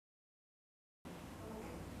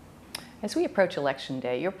As we approach Election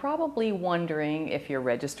Day, you're probably wondering if you're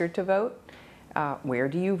registered to vote. Where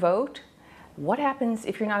do you vote? What happens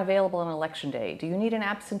if you're not available on Election Day? Do you need an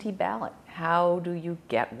absentee ballot? How do you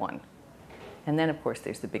get one? And then, of course,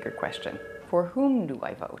 there's the bigger question: for whom do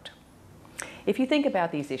I vote? If you think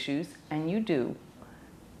about these issues, and you do,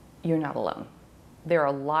 you're not alone. There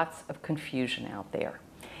are lots of confusion out there.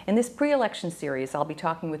 In this pre-election series, I'll be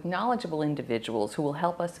talking with knowledgeable individuals who will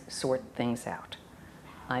help us sort things out.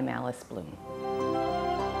 I'm Alice Bloom.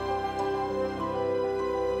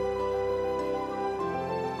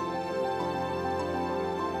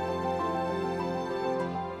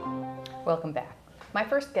 Welcome back. My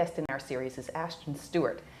first guest in our series is Ashton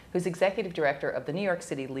Stewart, who's Executive Director of the New York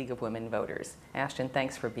City League of Women Voters. Ashton,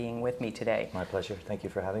 thanks for being with me today. My pleasure. Thank you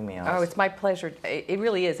for having me, Alice. Oh, it's my pleasure. It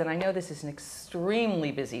really is, and I know this is an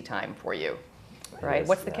extremely busy time for you. Right?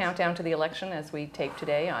 What's the countdown to the election as we tape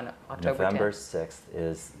today on October 10th? November 6th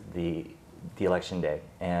is the election day,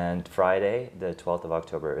 and Friday, the 12th of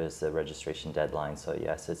October, is the registration deadline. So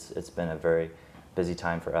yes, it's been a very busy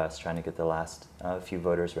time for us trying to get the last few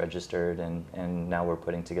voters registered, and now we're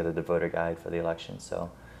putting together the voter guide for the election.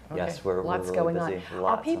 So okay. Yes, we're lots really going busy. on.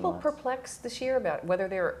 Lots Are people and lots. perplexed this year about whether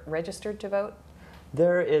they're registered to vote?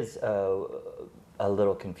 There is a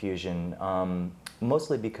little confusion,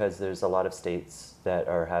 mostly because there's a lot of states that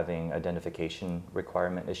are having identification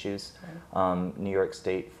requirement issues. Right. New York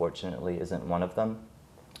State, fortunately, isn't one of them.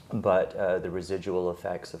 But the residual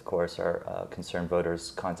effects, of course, are concerned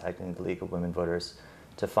voters contacting the League of Women Voters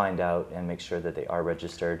to find out and make sure that they are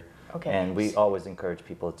registered. Okay. And we always encourage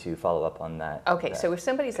people to follow up on that. Okay, so if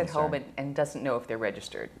somebody's concern. at home and doesn't know if they're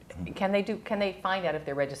registered, can they find out if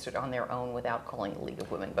they're registered on their own without calling the League of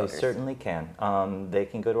Women Voters? They certainly can. They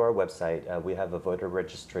can go to our website. We have a voter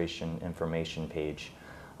registration information page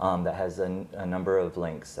that has a number of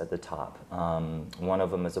links at the top. One of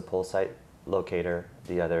them is a poll site locator.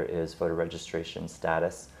 The other is voter registration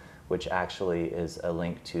status, which actually is a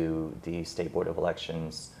link to the State Board of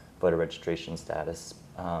Elections voter registration status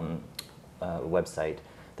website.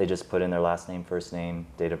 They just put in their last name, first name,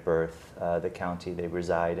 date of birth, the county they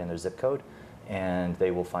reside, and their zip code, and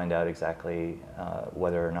they will find out exactly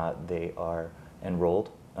whether or not they are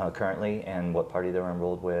enrolled currently and what party they're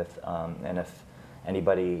enrolled with. And if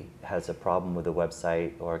anybody has a problem with the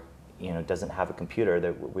website or doesn't have a computer,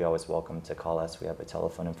 that we always welcome to call us. We have a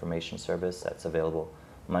telephone information service that's available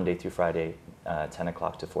Monday through Friday, 10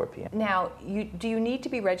 o'clock to 4 p.m. Now, do you need to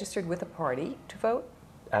be registered with a party to vote?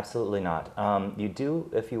 Absolutely not. You do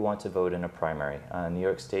if you want to vote in a primary. New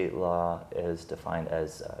York State law is defined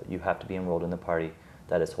as you have to be enrolled in the party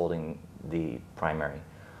that is holding the primary.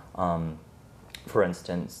 For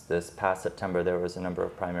instance, this past September there was a number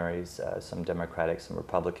of primaries, some Democratic, some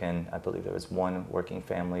Republican. I believe there was one working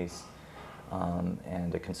families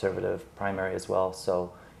and a conservative primary as well.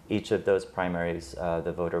 So each of those primaries,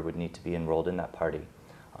 the voter would need to be enrolled in that party.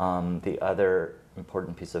 The other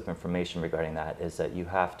important piece of information regarding that is that you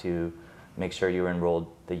have to make sure you're enrolled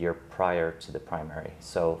the year prior to the primary.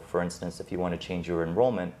 So for instance, if you want to change your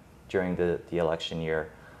enrollment during the election year,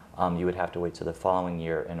 you would have to wait till the following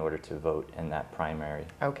year in order to vote in that primary.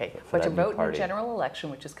 Okay, but to vote in the general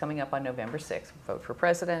election, which is coming up on November 6th, vote for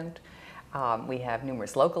president. We have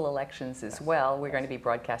numerous local elections as well. We're going to be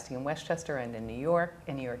broadcasting in Westchester and in New York.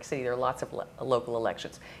 In New York City, there are lots of local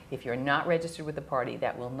elections. If you're not registered with the party,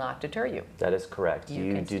 that will not deter you. That is correct.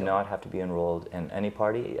 You do not have to be enrolled in any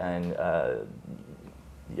party, and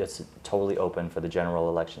it's totally open for the general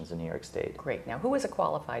elections in New York State. Great. Now, who is a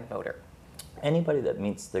qualified voter? Anybody that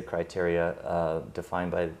meets the criteria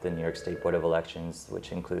defined by the New York State Board of Elections,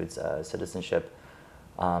 which includes citizenship,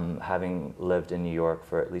 having lived in New York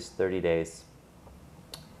for at least 30 days.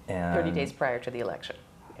 And 30 days prior to the election.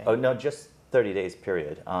 Okay. Oh, no, just 30 days,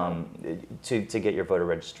 period, to get your voter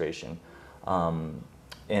registration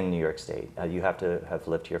in New York State. You have to have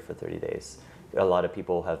lived here for 30 days. A lot of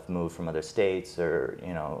people have moved from other states or,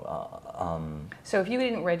 So if you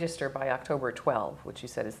didn't register by October 12, which you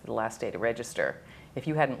said is the last day to register, if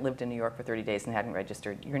you hadn't lived in New York for 30 days and hadn't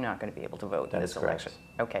registered, you're not going to be able to vote in this election.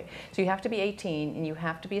 Okay. So you have to be 18 and you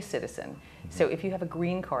have to be a citizen. Mm-hmm. So if you have a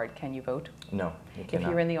green card, can you vote? No, you cannot. If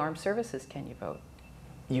you're in the armed services, can you vote?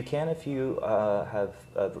 You can if you have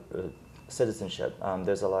citizenship.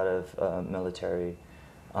 There's a lot of military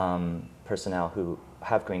personnel who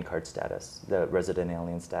have green card status, the resident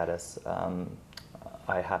alien status.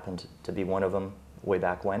 I happened to be one of them way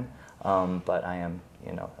back when, but I am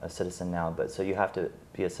a citizen now. But so you have to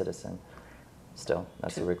be a citizen still.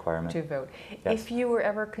 That's a requirement. To vote. Yes. If you were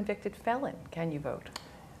ever a convicted felon, can you vote?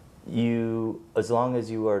 As long as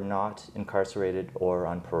you are not incarcerated or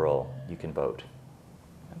on parole, you can vote.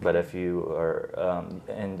 But if you are,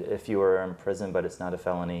 and if you are in prison but it's not a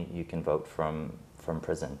felony, you can vote from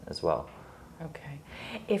prison as well. Okay.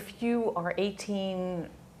 If you are 18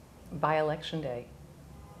 by election day,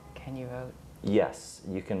 can you vote? Yes,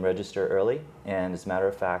 you can register early, and as a matter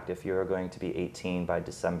of fact, if you're going to be 18 by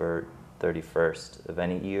December 31st of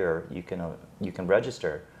any year, you can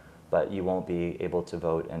register, but you won't be able to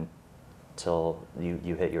vote until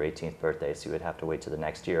you hit your 18th birthday, so you would have to wait till the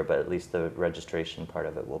next year, but at least the registration part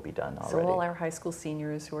of it will be done already. So all our high school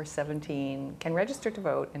seniors who are 17 can register to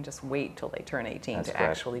vote and just wait till they turn 18 That's to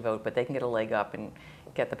correct. actually vote, but they can get a leg up and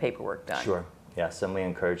get the paperwork done. Sure. Yes, and we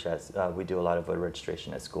encourage that. We do a lot of voter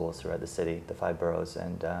registration at schools throughout the city, the 5 boroughs,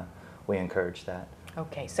 and we encourage that.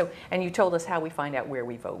 Okay, so, and you told us how we find out where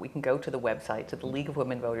we vote. We can go to the website, to the League of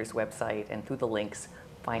Women Voters website, and through the links,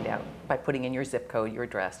 find out, by putting in your zip code, your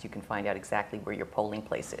address, you can find out exactly where your polling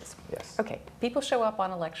place is. Yes. Okay, people show up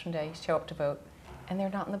on election day, show up to vote, and they're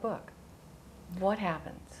not in the book. What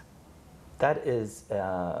happens? That is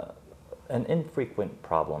an infrequent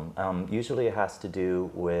problem. Usually it has to do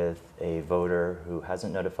with a voter who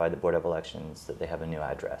hasn't notified the Board of Elections that they have a new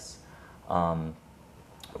address.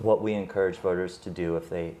 What we encourage voters to do if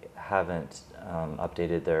they haven't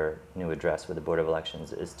updated their new address with the Board of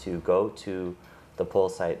Elections is to go to the poll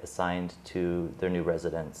site assigned to their new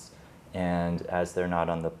residence, and as they're not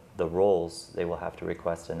on the rolls, they will have to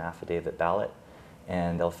request an affidavit ballot,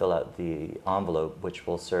 and they'll fill out the envelope, which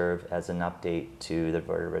will serve as an update to the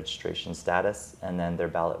voter registration status, and then their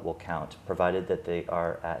ballot will count, provided that they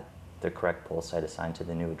are at the correct poll site assigned to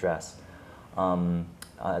the new address.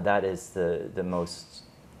 That is the most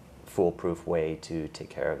foolproof way to take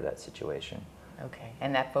care of that situation. Okay,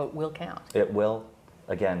 and that vote will count? It will,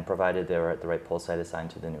 again, provided they're at the right poll site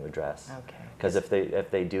assigned to the new address. Okay. Because if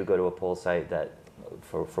they do go to a poll site that,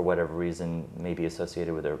 for whatever reason, may be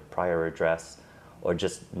associated with their prior address, or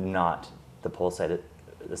just not the poll site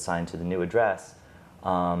assigned to the new address,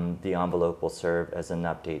 the envelope will serve as an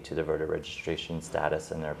update to the voter registration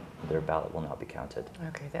status, and their ballot will not be counted.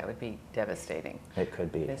 Okay, that would be devastating. It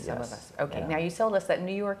could be, For yes. some of us. Okay, Yeah. now you told us that in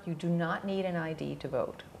New York you do not need an ID to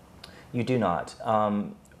vote. You do not.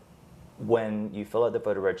 When you fill out the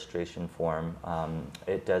voter registration form,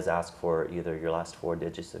 it does ask for either your last 4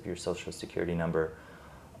 digits of your social security number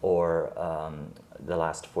or the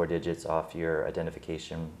last 4 digits off your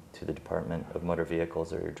identification to the Department of Motor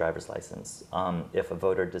Vehicles or your driver's license. If a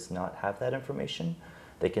voter does not have that information,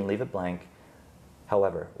 they can leave it blank.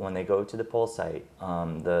 However, when they go to the poll site,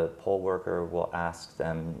 the poll worker will ask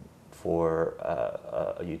them for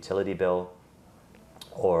a utility bill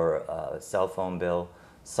or a cell phone bill,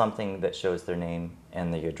 something that shows their name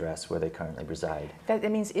and the address where they currently reside.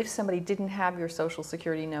 That means if somebody didn't have your social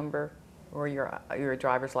security number or your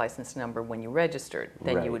driver's license number when you registered,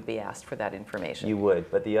 then Right. you would be asked for that information. You would,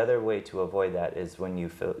 but the other way to avoid that is when you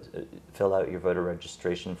fill out your voter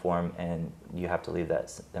registration form and you have to leave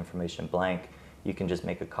that information blank, you can just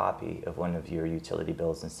make a copy of one of your utility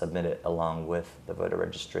bills and submit it along with the voter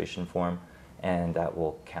registration form, and that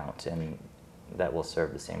will count and that will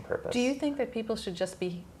serve the same purpose. Do you think that people should just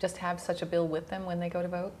have such a bill with them when they go to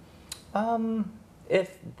vote?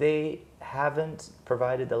 If they haven't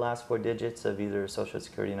provided the last 4 digits of either social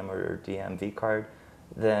security number or DMV card,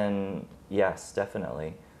 then yes,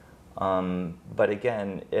 definitely. But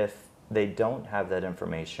again, if they don't have that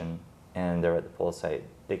information and they're at the poll site,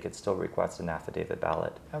 they could still request an affidavit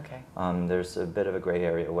ballot. Okay. There's a bit of a gray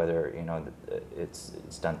area whether it's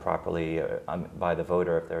done properly by the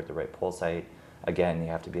voter if they're at the right poll site. Again, you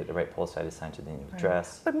have to be at the right poll site assigned to the new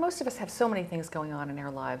address. But most of us have so many things going on in our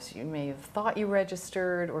lives. You may have thought you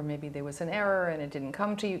registered, or maybe there was an error and it didn't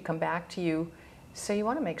come back to you. So you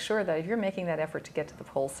want to make sure that if you're making that effort to get to the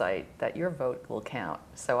poll site, that your vote will count.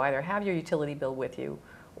 So either have your utility bill with you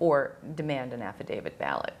or demand an affidavit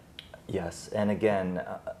ballot. Yes, and again,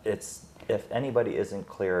 if anybody isn't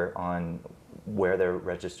clear on where they're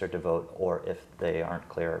registered to vote, or if they aren't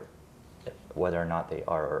clear whether or not they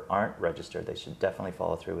are or aren't registered, they should definitely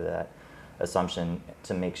follow through with that assumption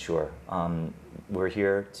to make sure. We're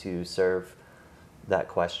here to serve that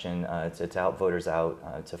question, to out voters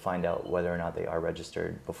out, to find out whether or not they are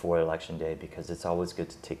registered before Election Day, because it's always good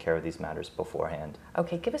to take care of these matters beforehand.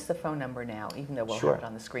 Okay, give us the phone number now, even though we'll Sure. have it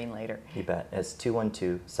on the screen later. You bet. It's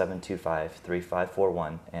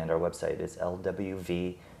 212-725-3541, and our website is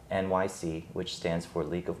LWVNYC, which stands for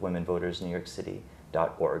League of Women Voters New York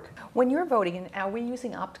City.org. When you're voting, and are we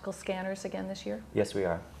using optical scanners again this year? Yes, we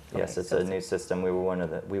are. Yes, Okay, it's so a new system. We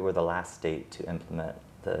were the last state to implement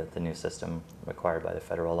the new system required by the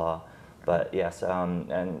federal law. But yes,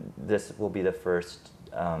 and this will be the first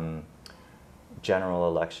general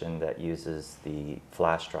election that uses the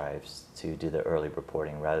flash drives to do the early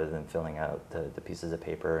reporting rather than filling out the pieces of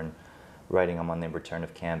paper and writing them on the return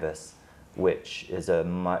of canvas, which is a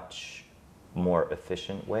much more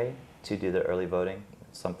efficient way to do the early voting.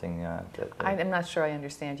 Something I'm not sure I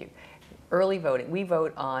understand you. Early voting, we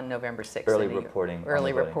vote on November 6th. early in New York. reporting.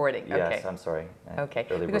 Early on the voting. reporting, okay. Yes, I'm sorry. Okay,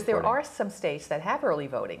 Early because there reporting. are some states that have early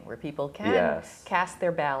voting where people can Yes. cast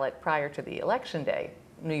their ballot prior to the election day.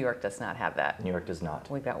 New York does not have that. New York does not.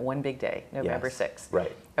 We've got one big day, November Yes, 6th.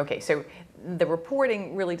 right. Okay, so the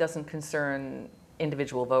reporting really doesn't concern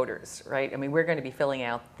individual voters, right? I mean, we're going to be filling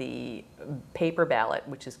out the paper ballot,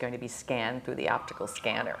 which is going to be scanned through the optical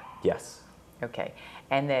scanner. Yes. Okay,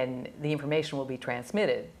 and then the information will be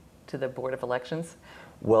transmitted to the Board of Elections?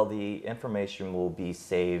 Well, the information will be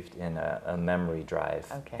saved in a memory drive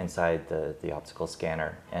Okay. inside the optical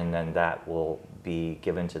scanner, and then that will be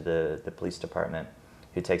given to the police department,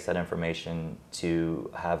 who takes that information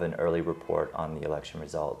to have an early report on the election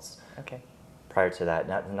results. Okay. Prior to that,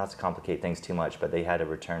 not to complicate things too much, but they had a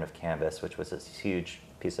return of canvas, which was this huge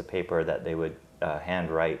piece of paper that they would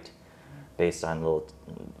handwrite based on little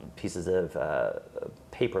pieces of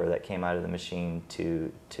paper that came out of the machine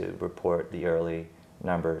to report the early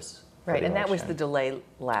numbers. for Right, the and that was election. the delay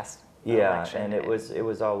last Yeah, election. and it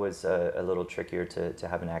was always a little trickier to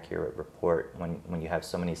have an accurate report when you have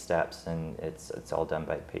so many steps and it's all done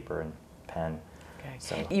by paper and pen. Okay.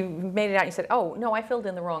 So You made it out, you said, oh, no, I filled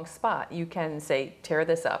in the wrong spot. You can say, tear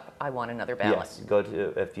this up, I want another ballot. yes, go to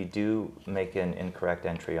if you do make an incorrect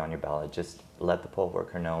entry on your ballot, just let the poll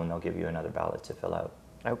worker know and they'll give you another ballot to fill out.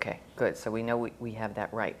 Okay, good, so we know we have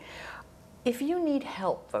that right. If you need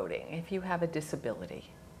help voting, if you have a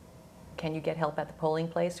disability, can you get help at the polling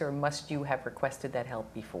place, or must you have requested that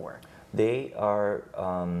help before? They are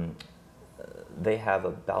they have a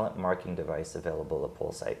ballot marking device available at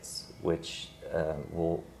poll sites, which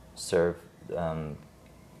will serve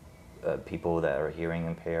people that are hearing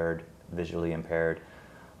impaired, visually impaired.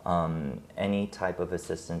 Any type of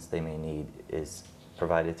assistance they may need is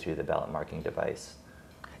provided through the ballot marking device.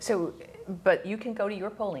 So, but you can go to your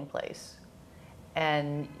polling place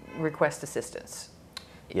and request assistance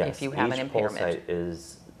Yes, if you have an each poll impairment. site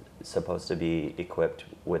is supposed to be equipped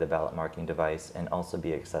with a ballot marking device and also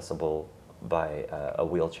be accessible by a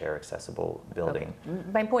wheelchair accessible building. Okay.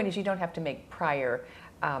 My point is you don't have to make prior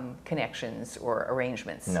connections or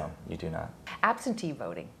arrangements. No, you do not. Absentee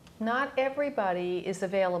voting. Not everybody is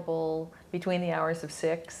available between the hours of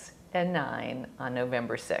 6 and 9 on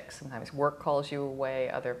November 6th. Sometimes work calls you away,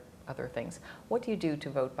 other things. What do you do to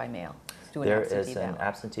vote by mail? Do an There absentee is an ballot.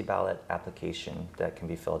 absentee ballot application that can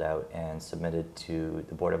be filled out and submitted to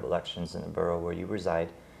the Board of Elections in the borough where you reside.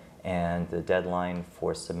 And the deadline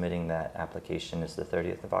for submitting that application is the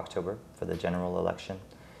 30th of October for the general election.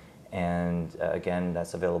 And again,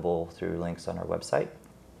 that's available through links on our website.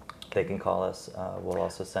 They can call us. We'll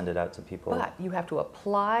also send it out to people. But you have to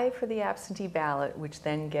apply for the absentee ballot, which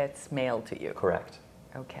then gets mailed to you. Correct.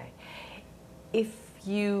 Okay. If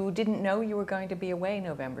you didn't know you were going to be away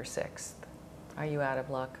November 6th, are you out of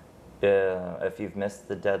luck? If you've missed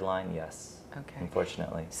the deadline, yes. Okay.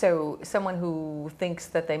 Unfortunately. So someone who thinks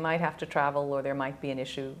that they might have to travel or there might be an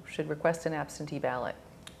issue should request an absentee ballot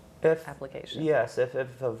If application. Yes, if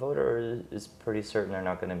a voter is pretty certain they're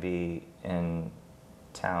not going to be in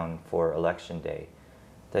town for election day,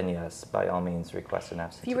 then yes, by all means request an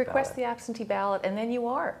absentee If you request ballot. the absentee ballot and then you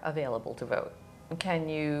are available to vote,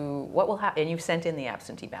 what will happen? And you've sent in the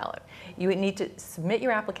absentee ballot. You would need to submit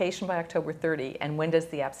your application by October 30, and when does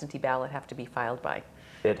the absentee ballot have to be filed by?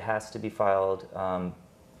 It has to be filed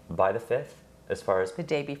by the 5th, as far as The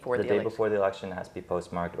day before the the day election. before the election. It has to be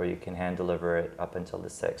postmarked, or you can hand deliver it up until the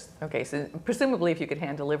 6th. Okay, so presumably if you could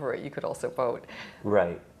hand deliver it, you could also vote.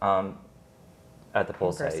 Right. At the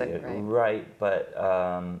poll In person, site. right. Right, but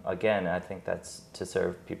again, I think that's to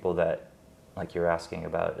serve people that, like you're asking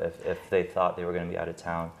about, if they thought they were going to be out of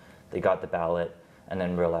town, they got the ballot, and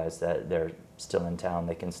then realized that they're still in town,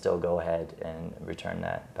 they can still go ahead and return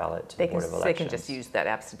that ballot to the Board of Elections. They can just use that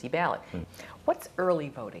absentee ballot. What's early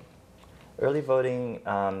voting? Early voting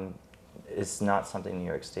is not something New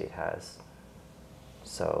York State has.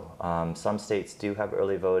 So some states do have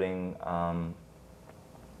early voting.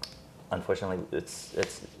 Unfortunately,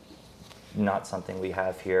 it's not something we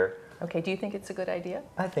have here. Okay, do you think it's a good idea?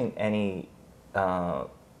 I think any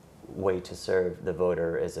way to serve the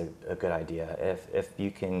voter is a good idea. If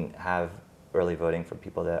you can have early voting for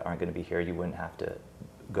people that aren't going to be here, you wouldn't have to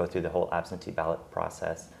go through the whole absentee ballot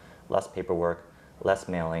process. Less paperwork, less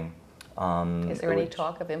mailing. Is there any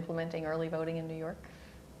talk of implementing early voting in New York?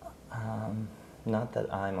 Not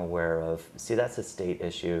that I'm aware of. See, that's a state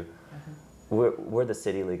issue. We're the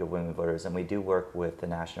City League of Women Voters, and we do work with the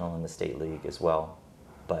National and the State League as well.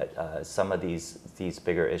 But some of these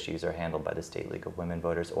bigger issues are handled by the State League of Women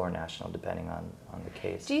Voters or National, depending on the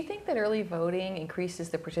case. Do you think that early voting increases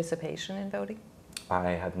the participation in voting? I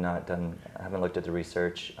haven't looked at the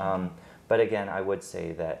research. But again, I would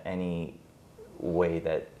say that any way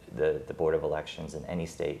that the Board of Elections in any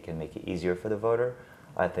state can make it easier for the voter,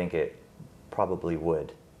 I think it probably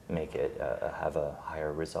would make it have a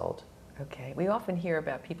higher result. Okay, we often hear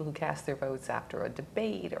about people who cast their votes after a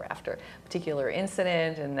debate or after a particular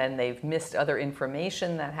incident, and then they've missed other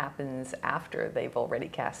information that happens after they've already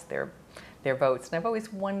cast their votes. And I've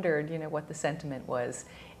always wondered, you know, what the sentiment was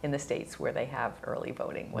in the states where they have early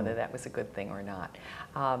voting, whether that was a good thing or not.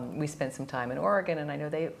 We spent some time in Oregon, and I know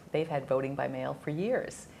they've had voting by mail for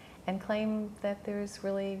years, and claim that there's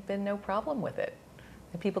really been no problem with it.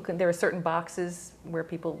 And there are certain boxes where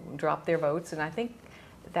people drop their votes, and I think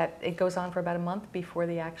that it goes on for about a month before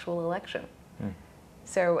the actual election.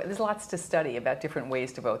 So there's lots to study about different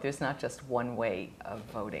ways to vote. There's not just one way of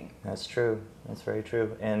voting. That's true. That's very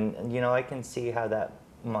true. And you know, I can see how that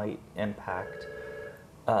might impact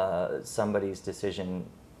somebody's decision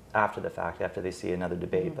after the fact, after they see another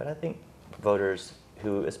debate. But I think voters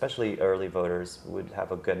who, especially early voters, would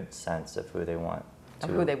have a good sense of who they want to.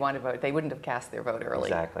 Of who they want to vote. They wouldn't have cast their vote early.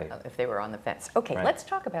 Exactly. If they were on the fence. Okay, Right. Let's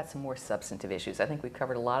talk about some more substantive issues. I think we've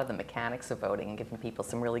covered a lot of the mechanics of voting and given people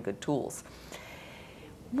some really good tools.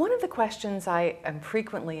 One of the questions I am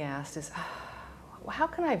frequently asked is, how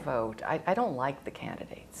can I vote? I don't like the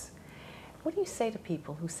candidates. What do you say to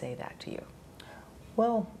people who say that to you?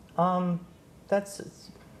 Well, that's,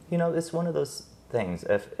 you know, it's one of those things.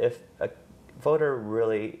 If a voter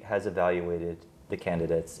really has evaluated the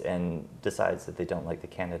candidates and decides that they don't like the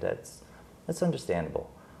candidates, that's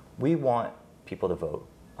understandable. We want people to vote.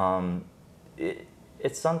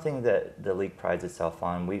 It's something that the League prides itself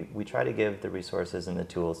on. We try to give the resources and the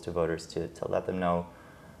tools to voters to let them know,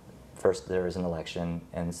 first, there is an election,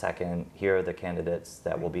 and second, here are the candidates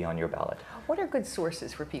that will be on your ballot. What are good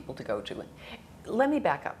sources for people to go to? Let me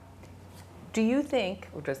back up. Do you think,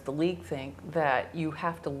 or does the League think, that you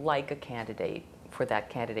have to like a candidate for that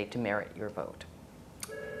candidate to merit your vote?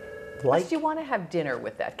 Like, do you want to have dinner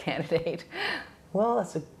with that candidate? Well,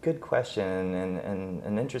 that's a good question and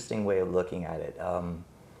an interesting way of looking at it.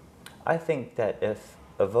 I think that if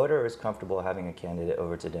a voter is comfortable having a candidate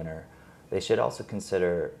over to dinner, they should also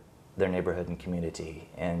consider their neighborhood and community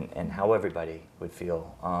and how everybody would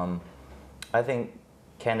feel. I think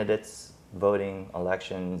candidates, voting,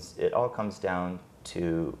 elections, it all comes down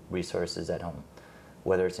to resources at home,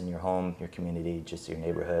 whether it's in your home, your community, just your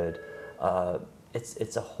neighborhood.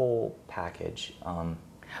 It's a whole package.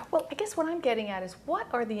 Well, I guess what I'm getting at is, what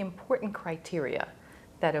are the important criteria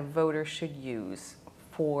that a voter should use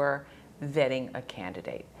for vetting a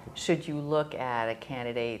candidate? Should you look at a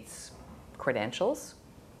candidate's credentials,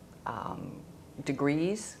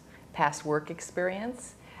 degrees, past work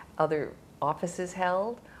experience, other offices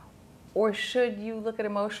held, or should you look at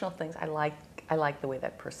emotional things? I like the way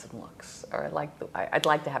that person looks, or I'd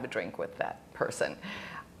like to have a drink with that person.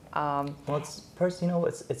 Well,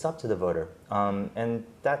 it's up to the voter, and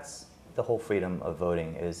that's the whole freedom of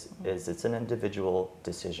voting. Is it's an individual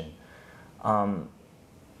decision.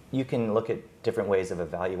 You can look at different ways of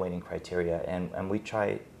evaluating criteria, and we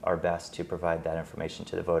try our best to provide that information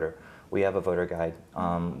to the voter. We have a voter guide.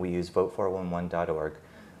 We use vote411.org,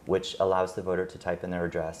 which allows the voter to type in their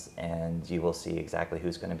address, and you will see exactly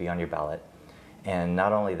who's going to be on your ballot. And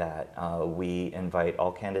not only that, we invite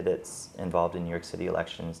all candidates involved in New York City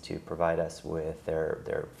elections to provide us with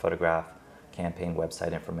their photograph, campaign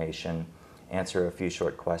website information, answer a few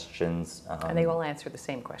short questions. And they all answer the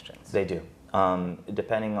same questions. They do.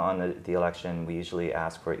 Depending on the election, we usually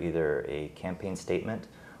ask for either a campaign statement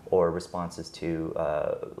or responses to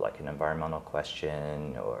like an environmental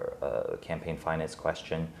question or a campaign finance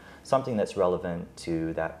question, something that's relevant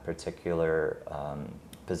to that particular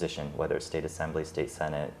position, whether it's state assembly, state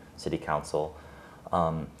senate, city council.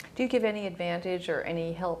 Do you give any advantage or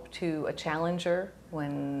any help to a challenger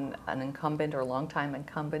when an incumbent or longtime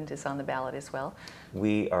incumbent is on the ballot as well?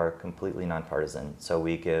 We are completely nonpartisan, so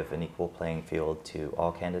we give an equal playing field to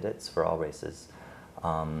all candidates for all races.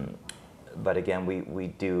 But again, we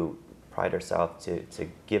do pride ourselves to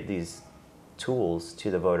give these tools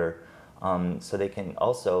to the voter so they can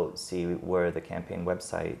also see where the campaign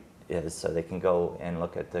website is, so they can go and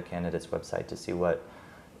look at the candidate's website to see what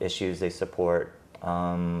issues they support.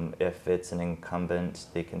 If it's an incumbent,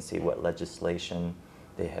 they can see what legislation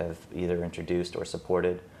they have either introduced or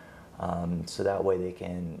supported. So that way they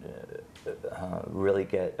can really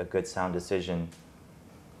get a good sound decision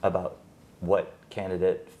about what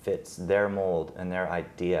candidate fits their mold and their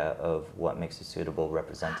idea of what makes a suitable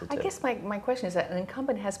representative. I guess my question is that an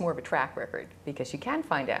incumbent has more of a track record because you can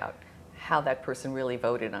find out how that person really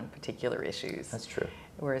voted on particular issues. That's true.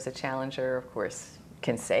 Whereas a challenger, of course,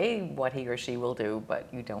 can say what he or she will do, but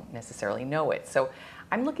you don't necessarily know it. So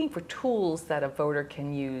I'm looking for tools that a voter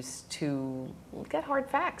can use to get hard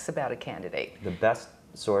facts about a candidate. The best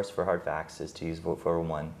source for hard facts is to use Vote for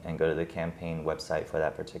One and go to the campaign website for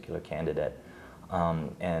that particular candidate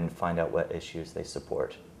and find out what issues they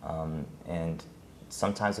support. And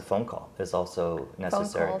sometimes a phone call is also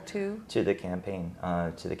necessary. Phone call to the campaign,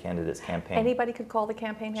 to the candidate's campaign. Anybody could call the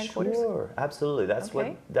campaign headquarters? Sure, absolutely. That's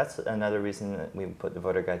Okay. that's another reason that we put the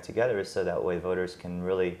voter guide together, is so that way voters can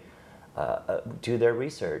really do their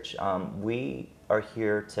research. We are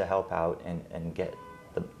here to help out and get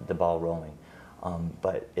the ball rolling.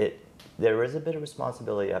 But there is a bit of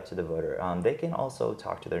responsibility up to the voter. They can also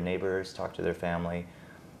talk to their neighbors, talk to their family,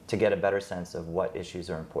 to get a better sense of what issues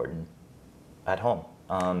are important at home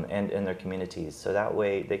and in their communities. So that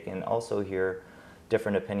way they can also hear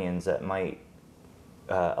different opinions that might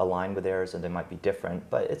align with theirs, or they might be different.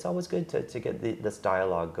 But it's always good to get this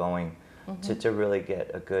dialogue going, to really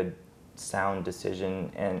get a good, sound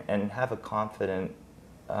decision and have a confident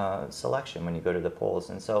selection when you go to the polls.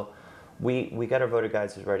 And so we get our voter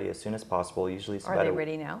guides ready as soon as possible. Usually it's Are about they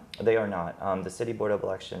ready now? They are not. The City Board of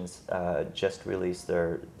Elections just released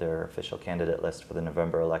their official candidate list for the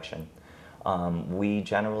November election. We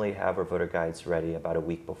generally have our voter guides ready about a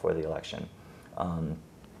week before the election.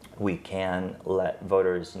 We can let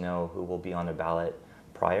voters know who will be on the ballot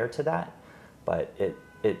prior to that, but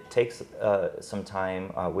it takes some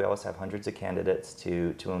time. We always have hundreds of candidates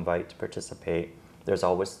to invite to participate. There's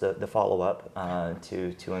always the follow-up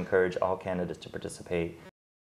to encourage all candidates to participate.